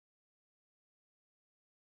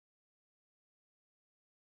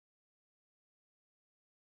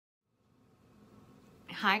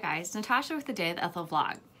Hi guys, Natasha with the Day of the Ethel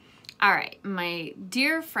vlog. All right, my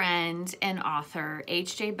dear friend and author,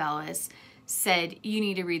 H.J. Bellis, said you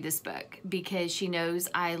need to read this book because she knows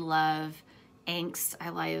I love angst,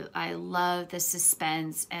 I love the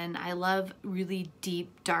suspense, and I love really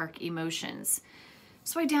deep, dark emotions.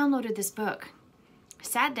 So I downloaded this book,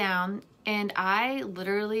 sat down, and I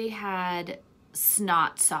literally had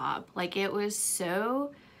snot sob. Like, it was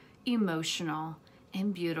so emotional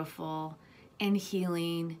and beautiful and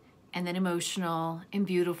healing, and then emotional and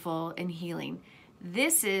beautiful and healing.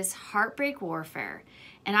 This is Heartbreak Warfare,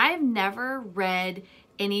 and I have never read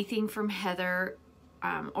anything from Heather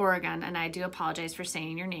Orgeron, and I do apologize for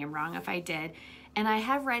saying your name wrong if I did. And I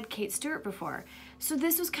have read Kate Stewart before, so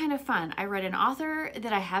this was kind of fun. I read an author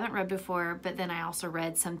that I haven't read before, but then I also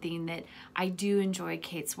read something that I do enjoy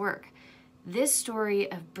Kate's work. This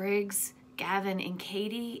story of Briggs, Gavin, and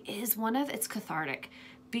Katie is it's cathartic,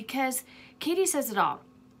 because Katie says it all.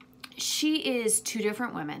 She is two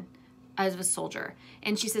different women as a soldier.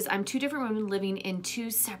 And she says, I'm two different women living in two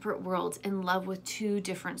separate worlds in love with two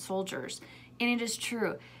different soldiers. And it is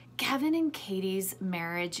true. Gavin and Katie's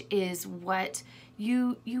marriage is what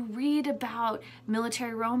you read about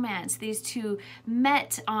military romance. These two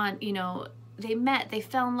met on, they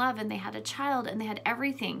fell in love, and they had a child, and they had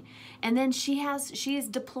everything. And then she is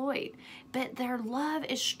deployed, but their love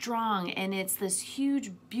is strong, and it's this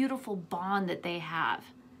huge, beautiful bond that they have.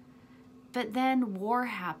 But then war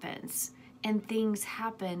happens, and things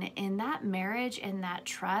happen, and that marriage and that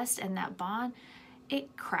trust and that bond,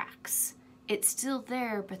 it cracks. It's still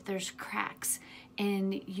there, but there's cracks,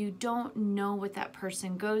 and you don't know what that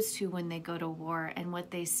person goes to when they go to war and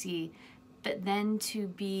what they see. But then to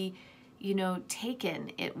be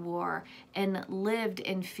taken at war and lived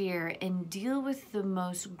in fear and deal with the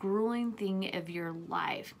most grueling thing of your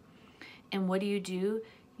life. And what do?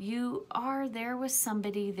 You are there with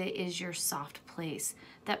somebody that is your soft place,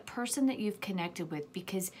 that person that you've connected with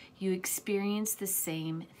because you experience the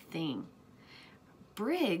same thing.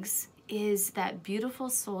 Briggs is that beautiful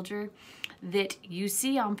soldier that you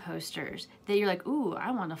see on posters that you're like, ooh, I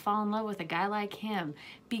want to fall in love with a guy like him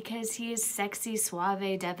because he is sexy,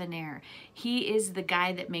 suave, debonair. He is the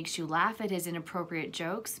guy that makes you laugh at his inappropriate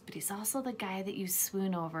jokes, but he's also the guy that you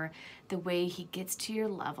swoon over the way he gets to your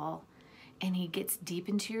level and he gets deep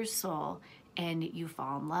into your soul and you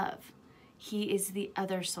fall in love. He is the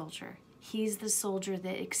other soldier. He's the soldier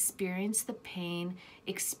that experienced the pain,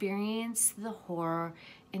 experienced the horror,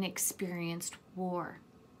 and experienced war.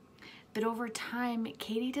 But over time,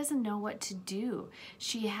 Katie doesn't know what to do.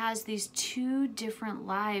 She has these two different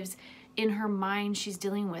lives in her mind she's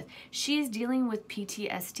dealing with. She's dealing with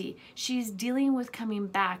PTSD. She's dealing with coming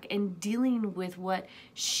back and dealing with what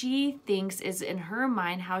she thinks is in her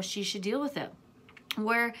mind how she should deal with it.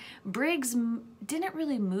 Where Briggs didn't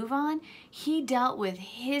really move on, he dealt with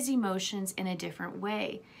his emotions in a different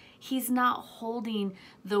way. He's not holding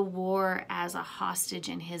the war as a hostage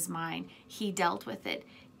in his mind. He dealt with it.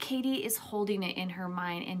 Katie is holding it in her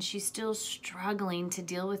mind, and she's still struggling to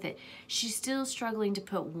deal with it. She's still struggling to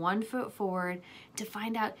put one foot forward to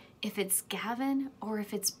find out if it's Gavin or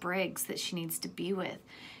if it's Briggs that she needs to be with.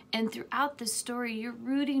 And throughout the story, you're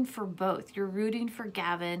rooting for both. You're rooting for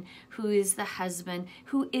Gavin, who is the husband,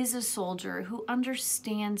 who is a soldier, who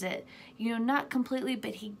understands it. Not completely,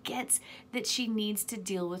 but he gets that she needs to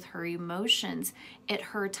deal with her emotions at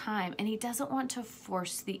her time, and he doesn't want to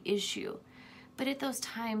force the issue. But at those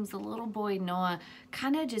times, the little boy Noah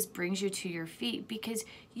kind of just brings you to your feet because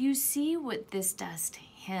you see what this does to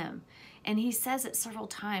him. And he says it several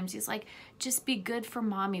times. He's like, just be good for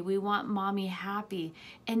mommy. We want mommy happy.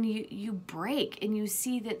 And you break and you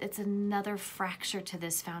see that it's another fracture to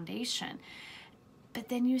this foundation. But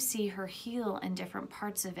then you see her heal in different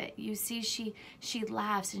parts of it. You see she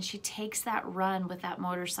laughs and she takes that run with that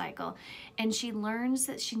motorcycle. And she learns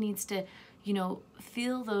that she needs to,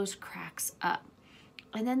 feel those cracks up.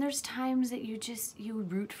 And then there's times that you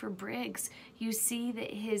root for Briggs. You see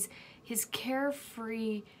that his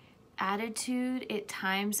carefree attitude at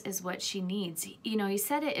times is what she needs. He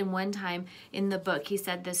said it in one time in the book. He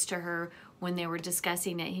said this to her when they were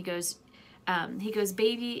discussing it. He goes,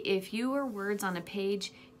 baby, if you were words on a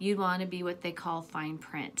page, you'd want to be what they call fine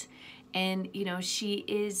print. And, she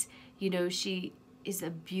is a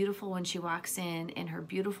beautiful when she walks in her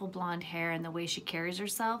beautiful blonde hair and the way she carries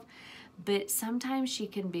herself. But sometimes she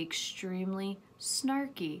can be extremely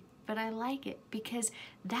snarky. But I like it because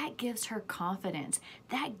that gives her confidence.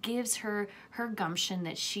 That gives her gumption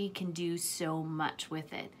that she can do so much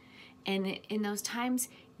with it. And in those times,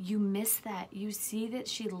 you miss that. You see that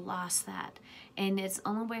she lost that. And it's the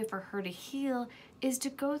only way for her to heal is to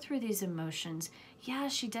go through these emotions. Yeah,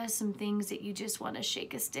 she does some things that you just want to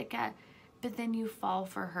shake a stick at, but then you fall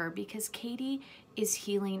for her because Katie is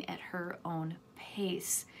healing at her own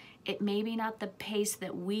pace. It may be not the pace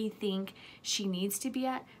that we think she needs to be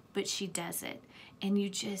at, but she does it. And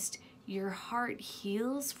your heart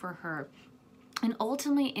heals for her. And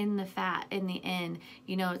ultimately in the end,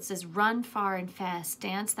 you know, it says run far and fast,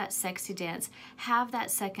 dance that sexy dance, have that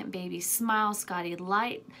second baby, smile, Scottie,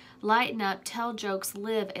 lighten up, tell jokes,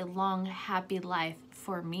 live a long, happy life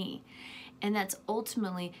for me. And that's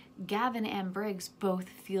ultimately, Gavin and Briggs both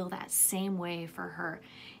feel that same way for her.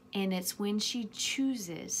 And it's when she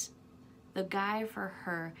chooses the guy for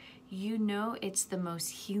her, you know, it's the most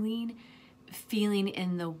healing feeling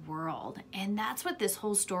in the world. And that's what this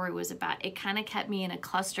whole story was about. It kind of kept me in a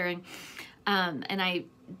cluster. And I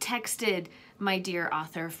texted my dear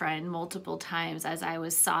author friend multiple times as I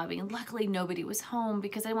was sobbing. Luckily, nobody was home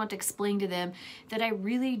because I want to explain to them that I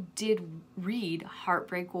really did read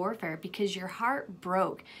Heartbreak Warfare, because your heart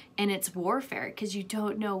broke and it's warfare because you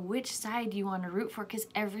don't know which side you want to root for, because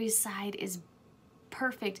every side is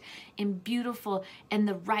perfect and beautiful and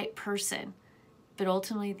the right person. But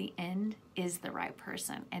ultimately, the end is the right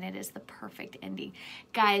person, and it is the perfect ending.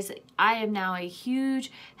 Guys, I am now a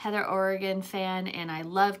huge Heather Orgeron fan, and I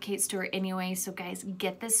love Kate Stewart anyway. So guys,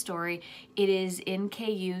 get this story. It is in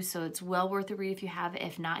KU, so it's well worth the read if you have it.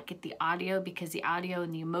 If not, get the audio, because the audio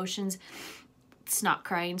and the emotions, snot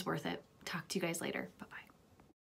crying is worth it. Talk to you guys later. Bye-bye.